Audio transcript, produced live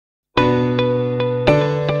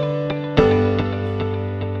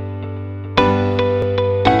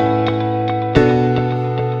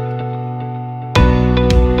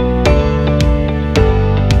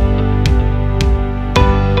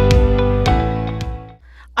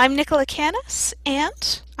I'm Nicola Canis,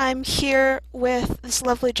 and I'm here with this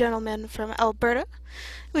lovely gentleman from Alberta.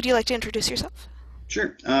 Would you like to introduce yourself?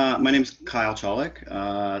 Sure. My name's Kyle Chalik.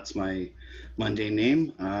 It's my mundane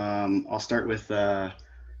name. I'll start with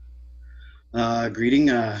greeting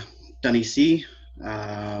Danisi,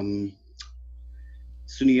 um,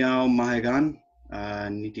 Suniao Mahagan,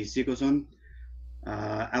 Niti Sikoson,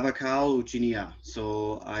 Avacal Uchinia.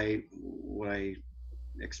 So what I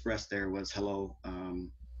expressed there was hello.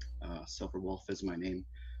 Silver Wolf is my name,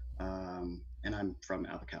 and I'm from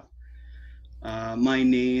Avacal. My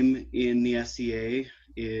name in the SCA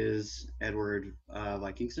is Edward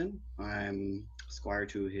Vikingsson. I'm squire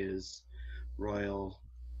to His Royal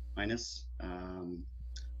Highness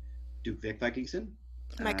Duke Vic Vikingsson,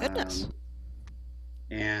 My goodness. um,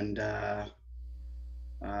 and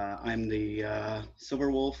I'm the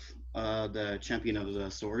Silver Wolf, the champion of the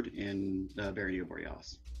sword in the Barony of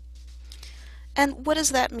Borealis. And what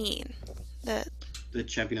does that mean? That The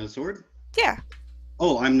champion of the sword. yeah.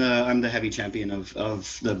 Oh, I'm the heavy champion of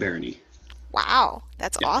the Barony. Wow,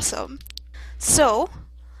 that's Yeah. awesome. So,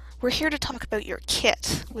 we're here to talk about your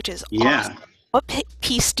kit, which is awesome. Yeah. What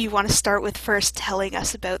piece do you want to start with first telling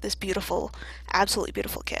us about this beautiful, absolutely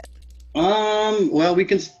beautiful kit? Well, we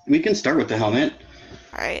can start with the helmet.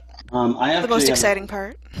 All right. I The most actually have, exciting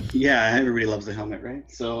part. yeah, everybody loves the helmet, right?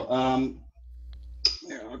 So,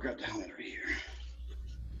 here, I'll grab the helmet right here.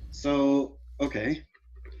 So, okay.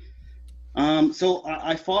 So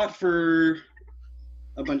I fought for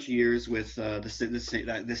a bunch of years with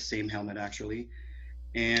this same helmet actually,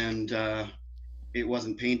 and it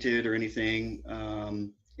wasn't painted or anything.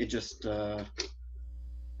 It just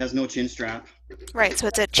has no chin strap. Right, so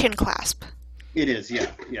it's a chin clasp. It is,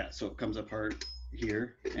 yeah, yeah. So it comes apart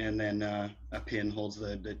here, and then a pin holds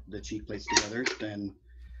the cheek plates together,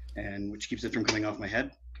 and which keeps it from coming off my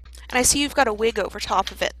head. And I see you've got a wig over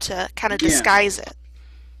top of it to kind of Yeah. disguise it.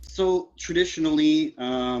 So traditionally,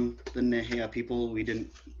 the Nehiyaw people they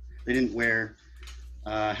didn't wear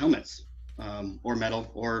helmets or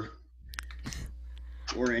metal or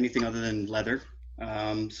anything other than leather.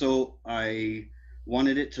 So I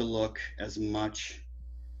wanted it to look as much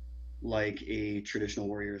like a traditional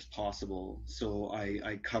warrior as possible. So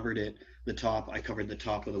I covered I covered the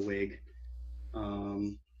top of the wig,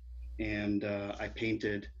 um, and I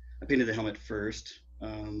painted the helmet first,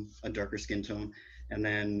 a darker skin tone, and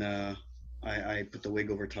then I put the wig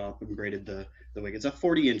over top and braided the wig. It's a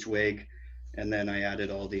 40-inch wig, and then I added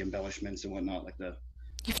all the embellishments and whatnot, like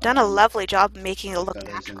You've done a um, lovely job making it the look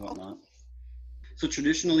feathers and natural. whatnot. So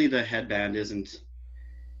traditionally, the headband isn't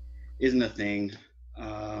a thing.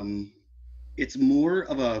 Um, it's more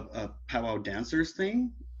of a powwow dancers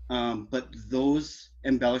thing, but those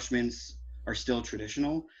embellishments are still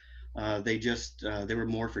traditional. They were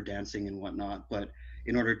more for dancing and whatnot, but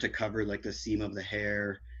in order to cover like the seam of the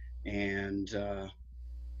hair and the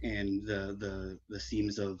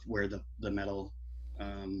seams of where the metal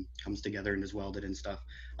comes together and is welded and stuff,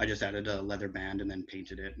 I just added a leather band and then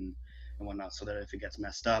painted it and whatnot, so that if it gets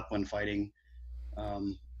messed up when fighting,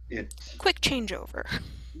 um, it Quick changeover.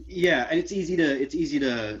 yeah, and it's easy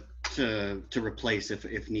to replace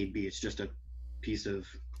if need be. It's just a piece of,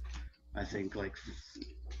 I think, like,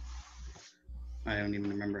 I don't even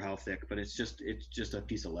remember how thick, but it's just a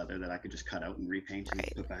piece of leather that I could just cut out and repaint and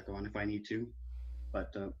Right. put back on if I need to.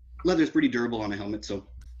 But leather's pretty durable on a helmet, so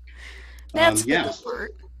That's the yeah. good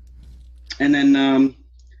part. And then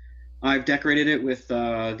I've decorated it with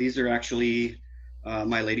these are actually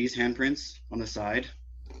my lady's handprints on the side,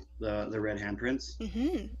 the red handprints,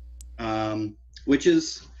 Hmm. which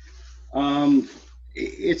is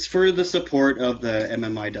it's for the support of the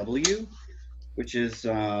MMIW, which is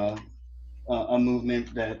a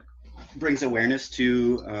movement that brings awareness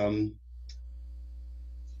to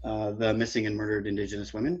the missing and murdered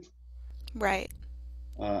Indigenous women Right.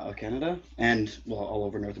 of Canada and, well, all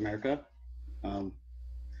over North America, um,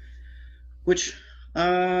 which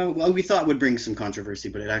well, we thought would bring some controversy,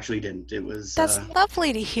 but it actually didn't. It was That's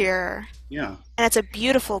lovely to hear. yeah, And it's a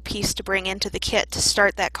beautiful piece to bring into the kit to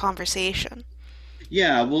start that conversation.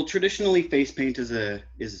 yeah. Well, traditionally, face paint is a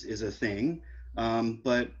thing,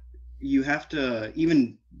 but you have to,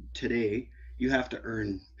 even today, you have to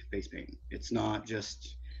earn face paint. It's not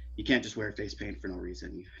just, you can't just wear face paint for no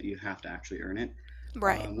reason. You have to actually earn it,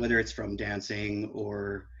 Right. whether it's from dancing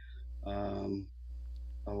um,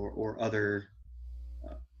 or other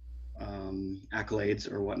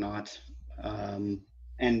accolades or whatnot.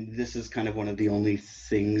 And this is kind of one of the only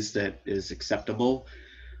things that is acceptable.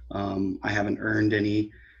 I haven't earned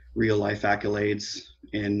any real life accolades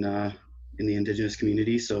in the Indigenous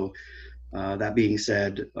community, so That being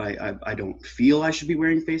said, I don't feel I should be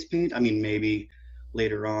wearing face paint. I mean, maybe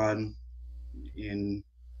later on in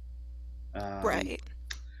um, Right.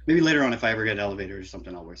 maybe later on if I ever get an elevator or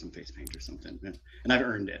something, I'll wear some face paint or something. And I've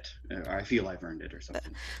earned it. Or I feel I've earned it or The,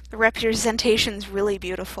 something. the representation's really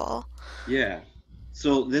beautiful. Yeah.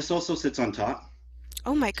 So this also sits on top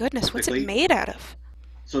Oh my goodness, what's it typically. made out of?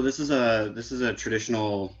 So this is a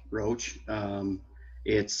traditional roach.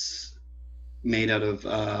 It's made out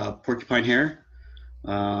of porcupine hair,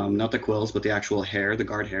 not the quills, but the actual hair, the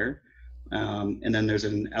guard hair. And then there's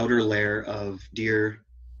an outer layer of deer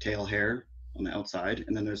tail hair on the outside,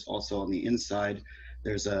 and then there's also on the inside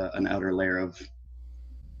there's an outer layer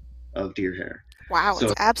of deer hair. Wow,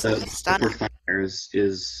 it's So absolutely the stunning. porcupine hair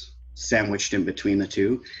is sandwiched in between the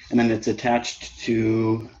two, and then it's attached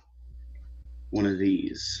to one of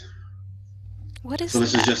these. What So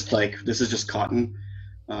is that? this is just cotton.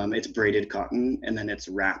 It's braided cotton, and then it's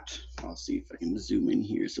wrapped. I'll see if I can zoom in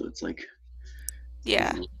here. So it's like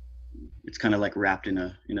Yeah. uh, it's kind of like wrapped in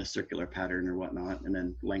a circular pattern or whatnot, and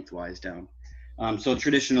then lengthwise down. So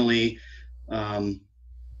traditionally, um,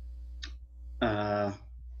 uh,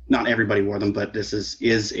 not everybody wore them, but this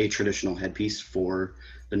is a traditional headpiece for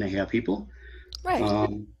the Nehiyaw people. Right.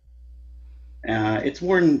 Um, it's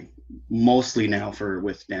worn mostly now for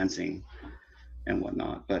with dancing and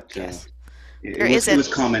whatnot, but Yes. it There was isn't.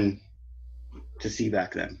 common to see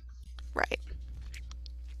back then. Right.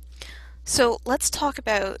 So let's talk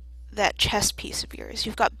about that chest piece of yours.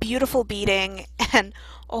 You've got beautiful beading and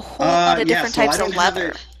a whole lot of Yeah. different So I types don't of have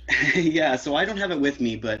leather. it. Yeah. So I don't have it with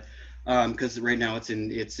me, but because right now it's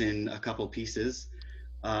in a couple pieces.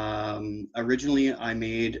 Originally, I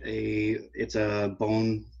made it's a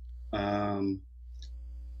bone um,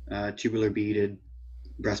 tubular beaded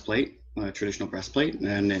breastplate, a traditional breastplate,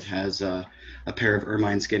 and it has a pair of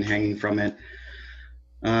ermine skin hanging from it.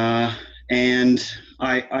 Uh, and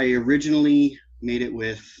I originally made it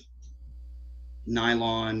with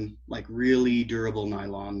nylon, like really durable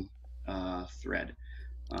nylon thread,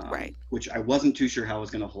 Right. which I wasn't too sure how it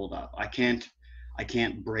was going to hold up. I can't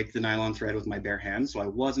break the nylon thread with my bare hands, so I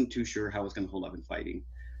wasn't too sure how it was going to hold up in fighting.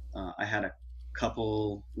 I had a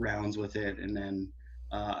couple rounds with it, and then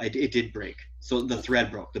it did break. So the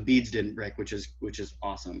thread broke. The beads didn't break, which is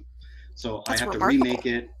awesome. So I That's have to remarkable. remake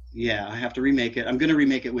it. Yeah, I have to remake it. I'm going to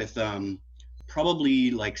remake it with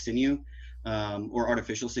probably like sinew or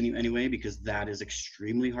artificial sinew anyway, because that is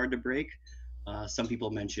extremely hard to break. Some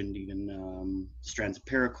people mentioned even strands of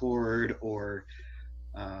paracord or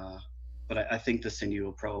uh, but I think the sinew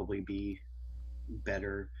will probably be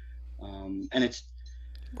better. And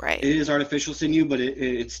Right. it is artificial sinew, but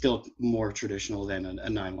it's still more traditional than a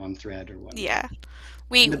nylon thread or whatnot. Yeah.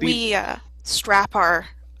 We And the beads, we strap our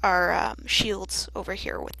shields over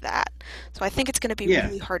here with that. So I think it's going to be yeah,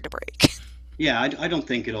 really hard to break. yeah. I don't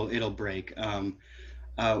think it'll break.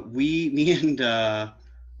 Me and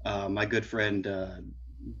my good friend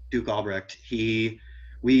Duke Albrecht,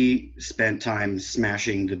 we spent time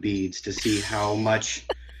smashing the beads to see how much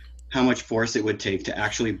force it would take to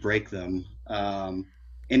actually break them.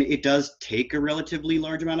 And it does take a relatively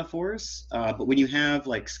large amount of force, but when you have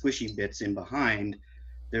like squishy bits in behind,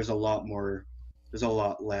 there's a lot more, there's a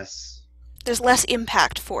lot less. There's less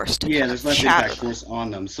impact force to Yeah, kind there's of less shatter impact them. force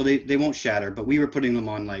on them, so they won't shatter. But we were putting them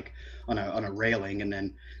on like on a railing and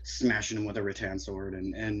then smashing them with a rattan sword,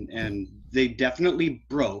 and they definitely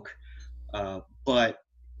broke. But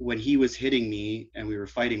when he was hitting me and we were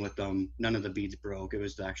fighting with them, none of the beads broke. It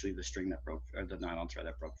was actually the string that broke, or the nylon thread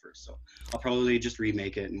that broke first. So I'll probably just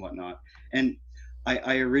remake it and whatnot. And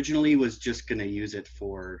I originally was just gonna use it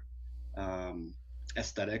for um,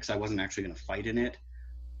 aesthetics. I wasn't actually gonna fight in it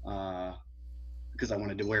uh, because I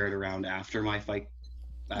wanted to wear it around after my fight,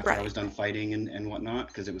 after I Right. was done fighting and whatnot,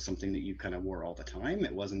 because it was something that you kind of wore all the time.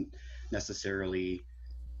 It wasn't necessarily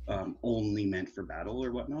only meant for battle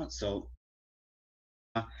or whatnot. So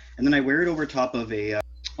and then I wear it over top of a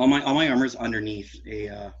all my armor's underneath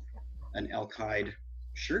a an elk hide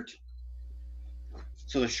shirt.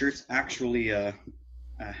 So the shirt's actually a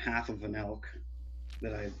half of an elk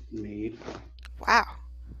that I've made, Wow.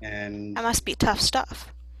 and That must be tough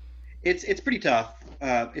stuff. it's pretty tough.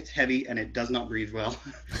 It's heavy and it does not breathe well,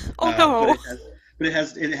 Oh but no. it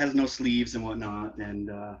has no sleeves and whatnot, and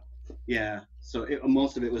yeah. So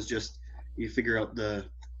most of it was just you figure out the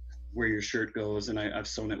where your shirt goes, and I've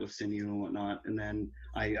sewn it with sinew and whatnot, and then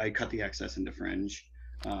I cut the excess into fringe.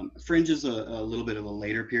 Fringe is a little bit of a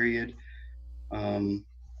later period. Um,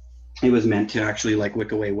 it was meant to actually like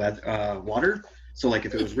wick away water. So like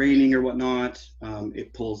if it was raining or whatnot,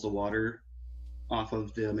 it pulls the water off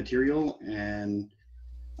of the material, and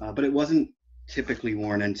but it wasn't typically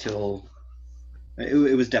worn until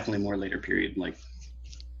It was definitely more later period. Like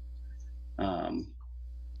um,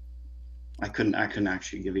 I couldn't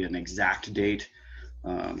actually give you an exact date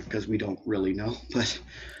because we don't really know. But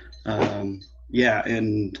yeah,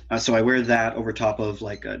 and so I wear that over top of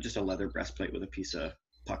like just a leather breastplate with a piece of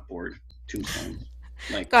puckboard tombstone.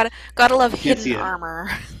 Like Gotta love you can't hidden see it. armor.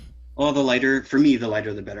 Oh, the lighter for me, the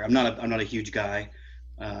lighter the better. I'm not a huge guy,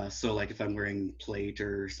 so like if I'm wearing plate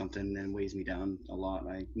or something that weighs me down a lot,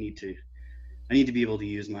 I need to be able to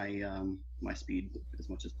use my speed as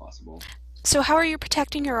much as possible. So how are you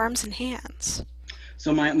protecting your arms and hands?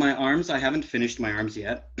 So my arms, I haven't finished my arms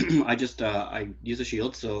yet. I use a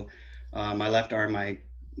shield. So my left arm,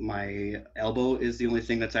 my elbow is the only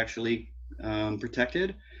thing that's actually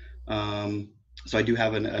protected. Um, so I do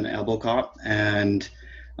have an elbow cop, and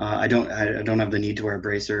I don't have the need to wear a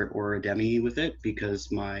bracer or a demi with it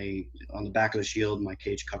because my on the back of the shield, my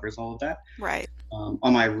cage covers all of that. Right. On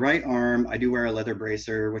my right arm, I do wear a leather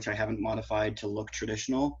bracer, which I haven't modified to look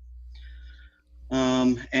traditional.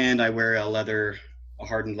 And I wear a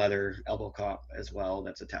hardened leather elbow cop as well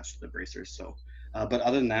that's attached to the bracers. So, but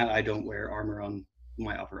other than that, I don't wear armor on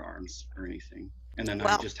my upper arms or anything. And then I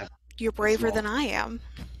Well, just have you're a braver than small. I am.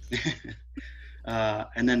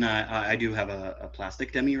 And then I do have a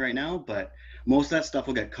plastic demi right now, but most of that stuff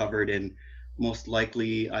will get covered in most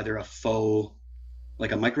likely either a faux,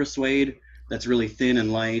 like a micro suede that's really thin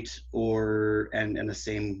and light, or and the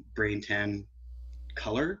same brain tan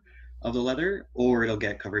color of the leather, or it'll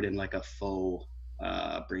get covered in like a faux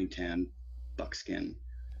brain tan buckskin,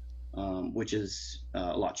 which is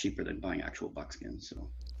a lot cheaper than buying actual buckskin.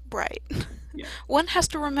 So Right. yeah, One has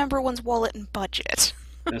to remember one's wallet and budget.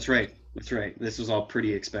 that's right. That's right. This was all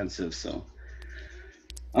pretty expensive. So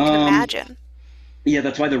I can um, imagine. yeah,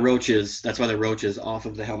 that's why the roach is off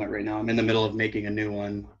of the helmet right now. I'm in the middle of making a new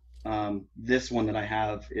one. This one that I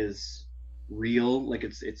have is real, like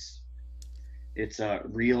it's a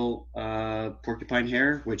real porcupine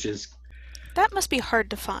hair, which is That must be hard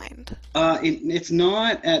to find. it's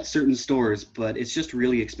not at certain stores, but it's just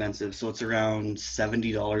really expensive. So it's around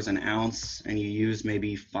 $70 an ounce, and you use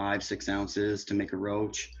maybe 5, 6 ounces to make a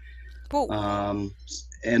roach. Whoa. Um,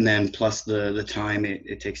 and then plus the time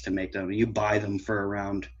it takes to make them. You buy them for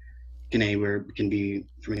around can be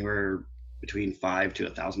from anywhere between $5 to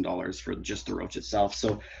 $1,000 for just the roach itself.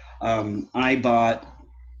 So I bought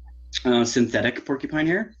synthetic porcupine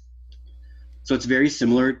hair. So it's very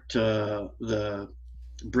similar to the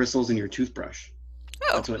bristles in your toothbrush.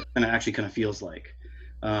 Oh, That's what it actually kind of feels like.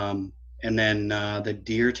 Um, and then the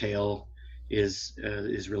deer tail is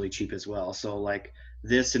really cheap as well. So like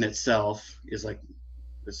this in itself is like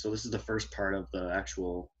so this is the first part of the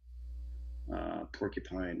actual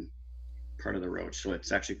porcupine part of the roach. So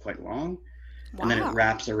it's actually quite long, and then it wow.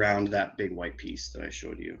 wraps around that big white piece that I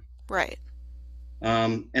showed you. Right.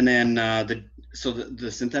 And then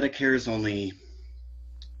the synthetic hair is only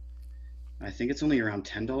I think it's only around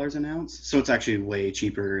 $10 an ounce. So it's actually way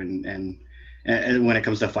cheaper. And when it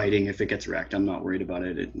comes to fighting, if it gets wrecked, I'm not worried about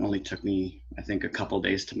it. It only took me, I think, a couple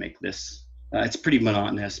days to make this. It's pretty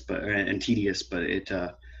monotonous, but and tedious, but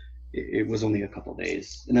it was only a couple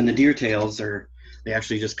days. And then the deer tails they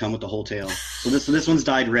actually just come with the whole tail. So this one's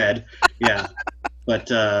dyed red, yeah. But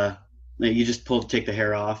you just take the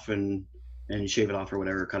hair off and shave it off or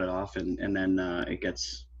whatever, cut it off, and then it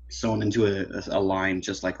gets sewn into a line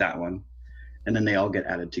just like that one, and then they all get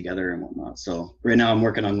added together and whatnot. So right now I'm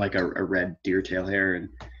working on like a red deer tail hair,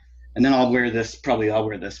 and then I'll wear this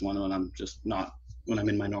one when I'm just not when I'm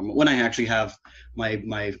in my normal when I actually have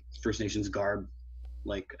my First Nations garb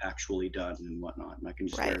like actually done and whatnot, and I can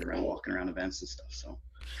just wear Right. it around walking around events and stuff. So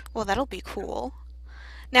Well, that'll be cool.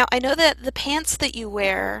 Now, I know that the pants that you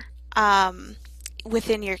wear um,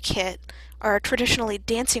 within your kit are traditionally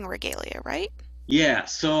dancing regalia, right? yeah,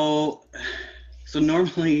 so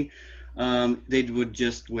normally they would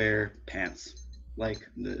just wear pants. Like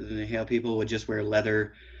the Nehiyaw people would just wear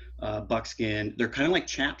leather, buckskin. They're kind of like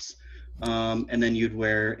chaps. And then you'd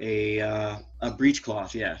wear a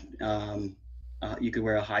breechcloth. Yeah, you could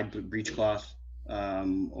wear a hide breechcloth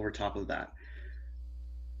over top of that.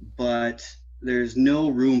 But there's no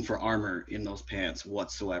room for armor in those pants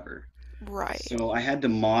whatsoever. Right. So I had to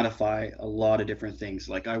modify a lot of different things.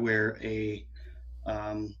 Like I wear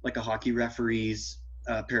like a hockey referee's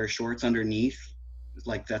pair of shorts underneath,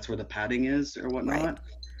 like that's where the padding is or Right.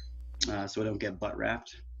 whatnot, so I don't get butt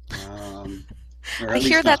wrapped, um, or I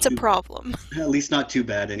hear that's a problem. at least not too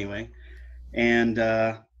bad anyway. And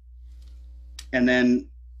and then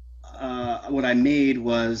what I made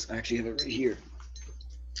was I actually have it right here.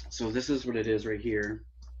 So this is what it is right here,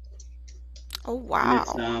 Oh, and wow.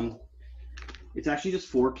 it's actually just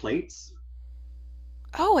 4 plates.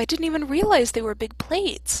 Oh, I didn't even realize they were big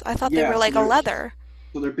plates. I thought they Yeah, were like a leather.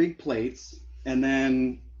 so they're big plates, and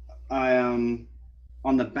then I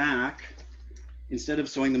on the back, instead of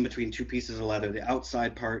sewing them between two pieces of leather, the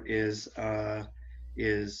outside part is a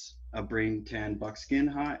brain tan buckskin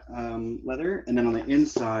leather, and then on the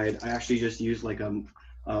inside, I actually just use like a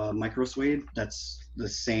micro suede that's the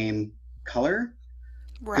same color,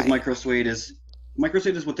 because Right. micro suede is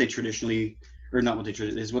what they traditionally, or not what they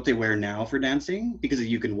traditionally, is what they wear now for dancing, because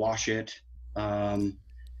you can wash it. Um,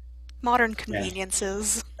 Modern yeah,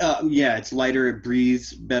 conveniences. yeah, it's lighter. It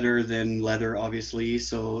breathes better than leather, obviously.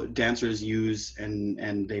 So dancers use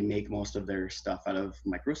and they make most of their stuff out of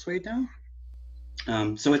micro suede now.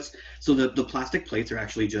 So the plastic plates are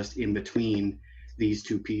actually just in between these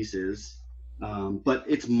two pieces, but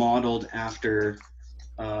it's modeled after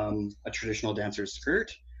a traditional dancer's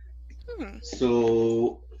skirt. Hmm.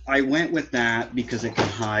 So I went with that because it can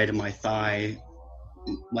hide my thigh,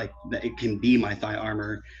 like that it can be my thigh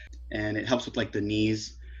armor, and it helps with like the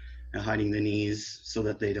knees, hiding the knees so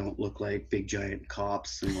that they don't look like big giant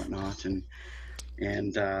cops and whatnot,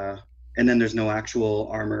 and uh, and then there's no actual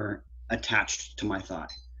armor attached to my thigh.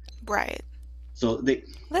 Right. So they, I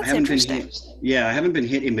That's haven't been interesting. hit. Yeah, I haven't been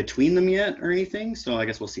hit in between them yet or anything. So I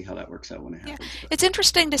guess we'll see how that works out when it Yeah. happens. But It's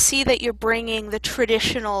interesting to see that you're bringing the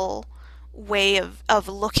traditional way of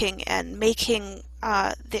looking and making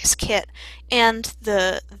this kit and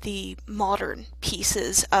the modern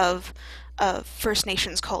pieces of First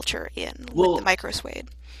Nations culture in with the well, micro suede.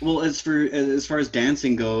 as far as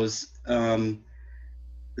dancing goes,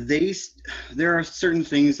 they there are certain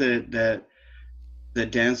things that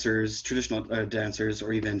dancers, traditional dancers,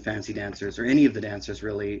 or even fancy dancers, or any of the dancers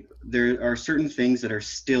really, there are certain things that are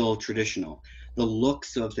still traditional. The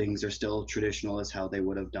looks of things are still traditional as how they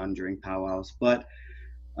would have done during powwows, but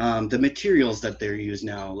the materials that they're used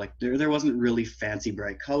now, like there wasn't really fancy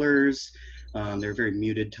bright colors. They're very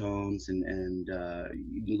muted tones and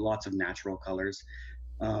lots of natural colors.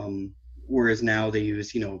 Whereas now they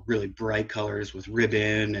use, really bright colors with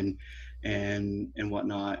ribbon and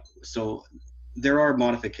whatnot. So there are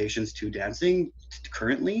modifications to dancing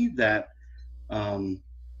currently um,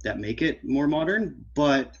 that make it more modern,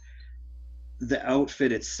 but the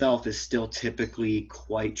outfit itself is still typically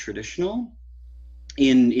quite traditional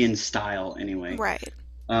in style anyway. Right.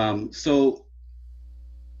 So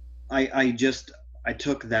I just I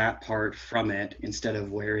took that part from it instead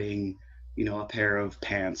of wearing a pair of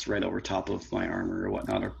pants right over top of my armor or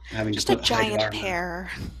whatnot, or having to Just a put hide the giant armor.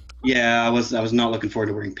 pair. Yeah, I was not looking forward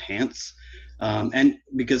to wearing pants. And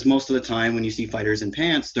because most of the time when you see fighters in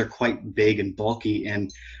pants, they're quite big and bulky,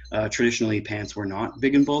 and traditionally pants were not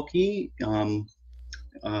big and bulky in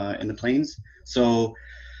the plains. So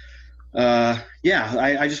yeah,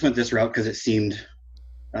 I just went this route because it seemed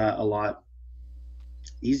a lot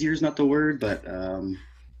easier is not the word, but Seem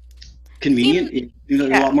convenient. A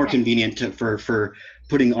yeah. lot more convenient for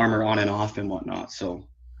putting armor on and off and whatnot. So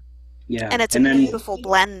yeah, And it's a and then beautiful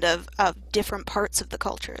blend of different parts of the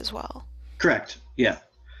culture as well. correct, yeah,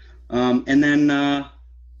 and then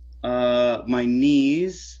my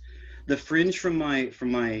knees, the fringe from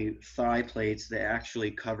my thigh plates that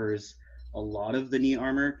actually covers a lot of the knee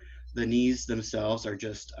armor. The knees themselves are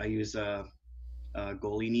just I use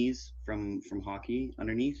goalie knees from hockey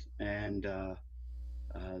underneath, and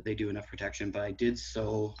they do enough protection. But I did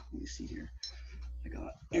so. Let me see here.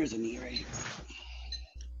 Here's a knee right here.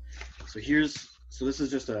 So this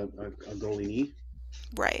is just a goalie knee,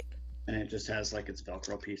 Right. and it just has like its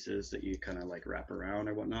Velcro pieces that you kind of like wrap around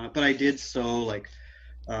or whatnot. But I did sew like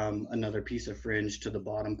another piece of fringe to the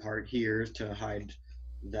bottom part here to hide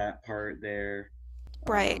that part there.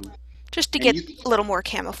 Right. Um, Just to and get you, a little more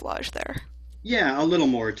camouflage there. yeah, a little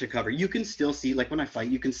more to cover. You can still see, like when I fight,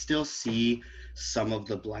 you can still see some of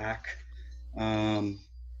the black, um,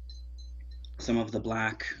 some of the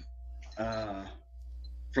black uh,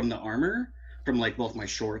 from the armor, from like both my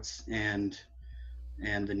shorts and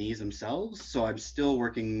the knees themselves. So I'm still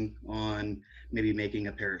working on maybe making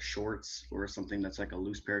a pair of shorts or something that's like a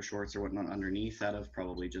loose pair of shorts or whatnot underneath out of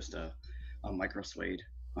probably just a micro suede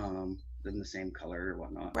in the same color or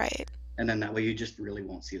whatnot. Right. And then that way you just really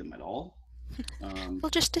won't see them at all. Will Um,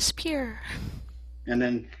 just disappear. and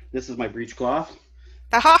then this is my breechcloth.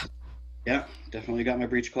 Aha! Yeah, definitely got my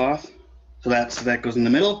breechcloth. So that goes in the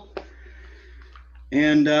middle.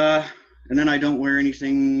 And and then I don't wear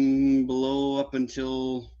anything below up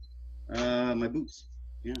until my boots.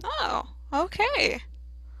 Yeah. Oh, okay.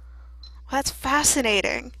 Well, that's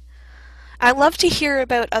fascinating. I love to hear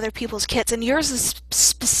about other people's kits, and yours is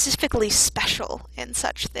specifically special in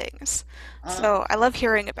such things. Uh, So I love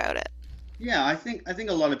hearing about it. yeah, I think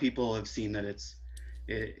a lot of people have seen that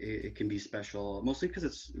it can be special, mostly because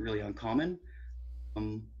it's really uncommon.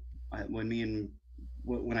 Um, when me and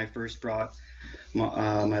when I first brought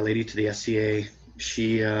my lady to the SCA,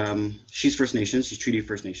 she's First Nations, she's Treaty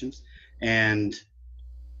First Nations, and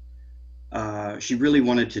she really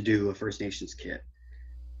wanted to do a First Nations kit.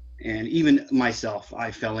 And even myself,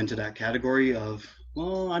 I fell into that category of,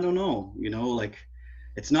 well, I don't know, like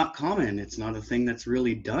it's not common. It's not a thing that's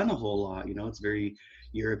really done a whole lot. It's very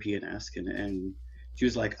European-esque, and she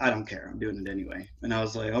was like, I don't care, I'm doing it anyway. And I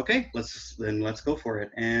was like, okay, let's go for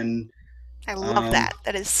it. And I love um, that.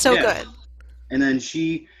 That is so yeah, good. and then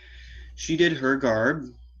she did her garb.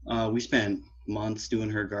 We spent months doing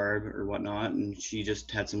her garb or whatnot, and she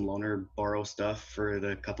just had some loaner borrow stuff for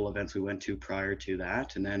the couple events we went to prior to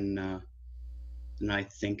that, and I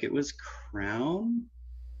think it was Crown.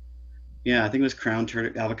 Yeah, I think it was Crown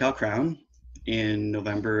Avacal Crown in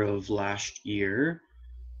November of last year,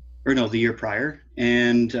 or no, the year prior,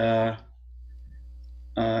 and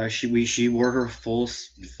she wore her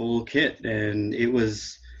full kit, and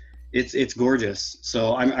it's gorgeous.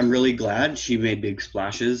 So I'm really glad she made big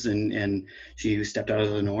splashes, and she stepped out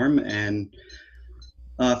of the norm, and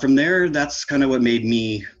from there, that's kind of what made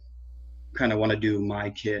me kind of want to do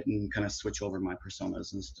my kit and kind of switch over my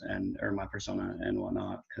personas and or my persona and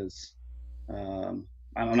whatnot, because I'm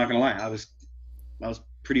not gonna lie, I was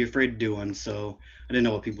pretty afraid to do one, so I didn't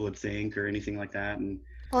know what people would think or anything like that. And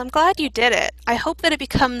Well, I'm glad you did it. I hope that it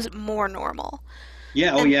becomes more normal.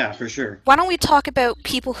 yeah, oh And yeah, for sure. why don't we talk about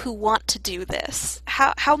people who want to do this?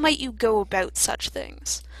 How might you go about such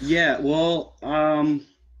things? Yeah, well,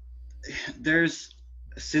 there's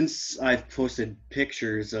since I've posted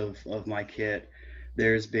pictures of my kit,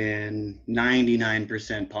 there's been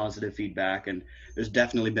 99% positive feedback, and there's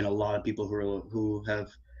definitely been a lot of people who have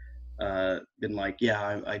been like,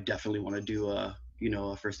 yeah, I definitely want to do a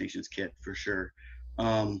First Nations kit for sure.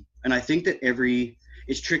 And I think that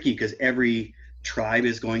it's tricky because every tribe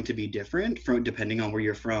is going to be different from depending on where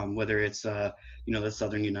you're from, whether it's the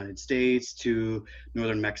southern United States to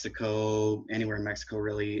northern Mexico, anywhere in Mexico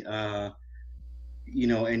really.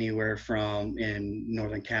 Anywhere from in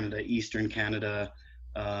northern Canada, eastern Canada,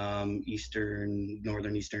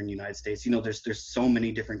 northern eastern United States. There's so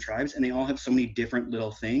many different tribes, and they all have so many different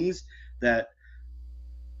little things that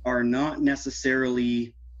are not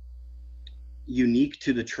necessarily unique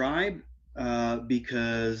to the tribe,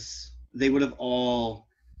 because they would have all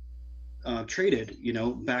traded,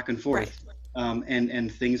 back and Right. forth,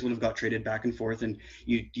 and things would have got traded back and forth, and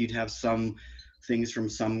you'd have some things from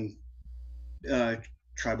some uh,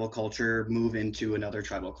 tribal culture move into another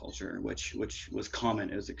tribal culture, which was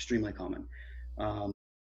common. It was extremely common. Um,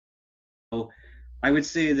 so I would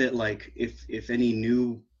say that, like, if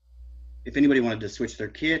anybody wanted to switch their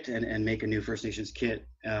kit and make a new First Nations kit,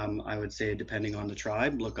 I would say, depending on the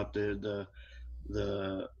tribe, look up the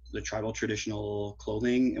tribal traditional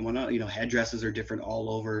clothing and whatnot. Headdresses are different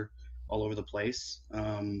all over the place,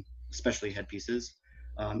 especially headpieces.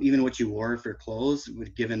 Even what you wore for clothes,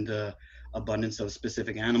 given the abundance of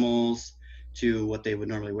specific animals to what they would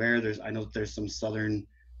normally wear. I know that there's some southern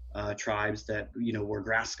tribes that wear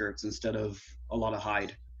grass skirts instead of a lot of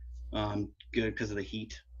hide, good because of the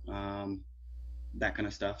heat, um, that kind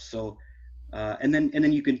of stuff. So, and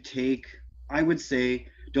then you can take. I would say,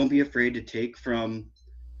 don't be afraid to take from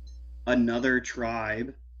another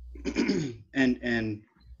tribe, and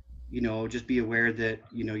just be aware that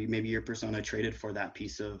maybe your persona traded for that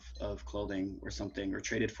piece of clothing or something, or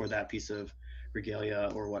traded for that piece of regalia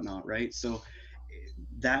or whatnot, right? So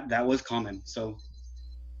that was common. So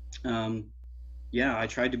um yeah, I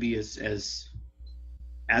tried to be as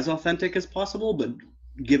authentic as possible, but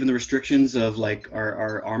given the restrictions of, like,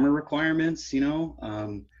 our armor requirements,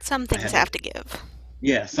 Some I things had to. have to give.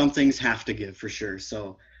 Yeah, some things have to give for sure.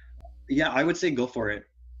 So yeah, I would say go for it.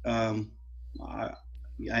 um I,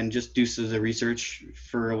 and just do some of the research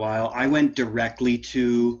for a while. I went directly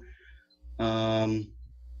to, um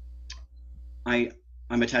I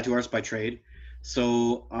I'm a tattoo artist by trade,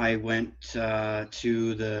 so I went to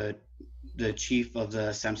the chief of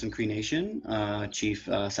the Samson Cree Nation, Chief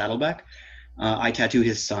Saddleback. I tattooed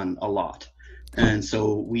his son a lot, and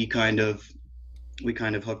so we kind of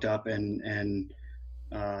hooked up, and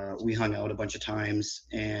we hung out a bunch of times,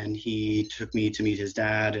 and he took me to meet his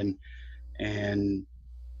dad, and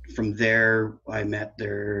from there I met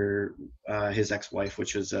his ex-wife,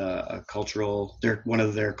 which was a cultural, they're one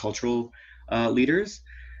of their cultural leaders,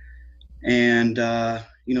 and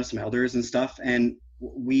some elders and stuff, and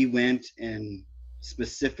we went and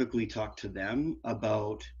specifically talked to them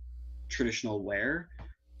about traditional wear,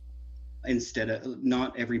 instead of,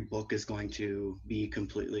 not every book is going to be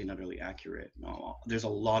completely and utterly accurate. No, there's a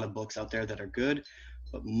lot of books out there that are good,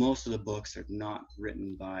 but most of the books are not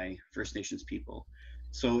written by First Nations people.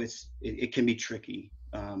 So it can be tricky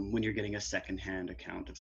when you're getting a secondhand account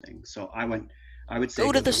of something. So I would say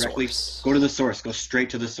Go to go the directly, source. go to the source, go straight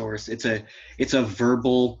to the source. It's a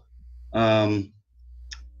verbal, um,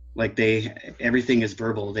 like everything is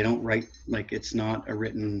verbal. They don't write, like it's not a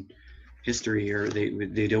written history, or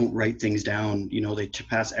they don't write things down. They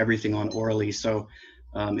pass everything on orally. So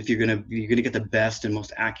if you're gonna get the best and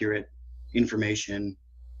most accurate information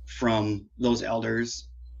from those elders,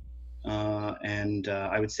 and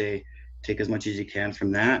I would say take as much as you can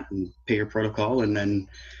from that and pay your protocol, and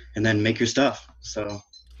then make your stuff. So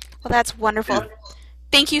Well, that's wonderful. yeah,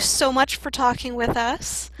 Thank you so much for talking with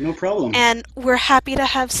us. no problem. And we're happy to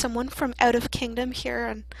have someone from out of kingdom here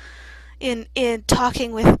and in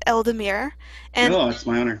talking with Ealdormere. And No, it's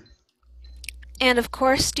my honor. and of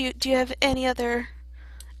course, do you have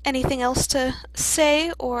anything else to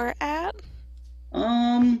say or add?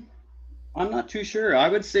 um I'm not too sure. I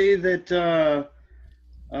would say that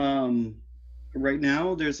right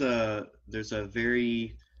now there's a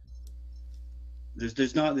very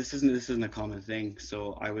there's not this isn't a common thing.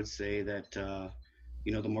 So I would say that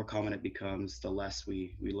the more common it becomes, the less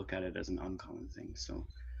we look at it as an uncommon thing. So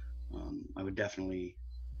I would definitely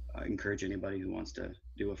encourage anybody who wants to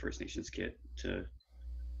do a First Nations kit to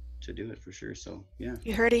do it for sure. So yeah,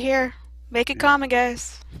 You heard it here. Make it yeah. common,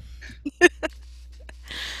 guys.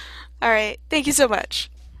 All right. Thank you so much.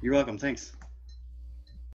 You're welcome. Thanks.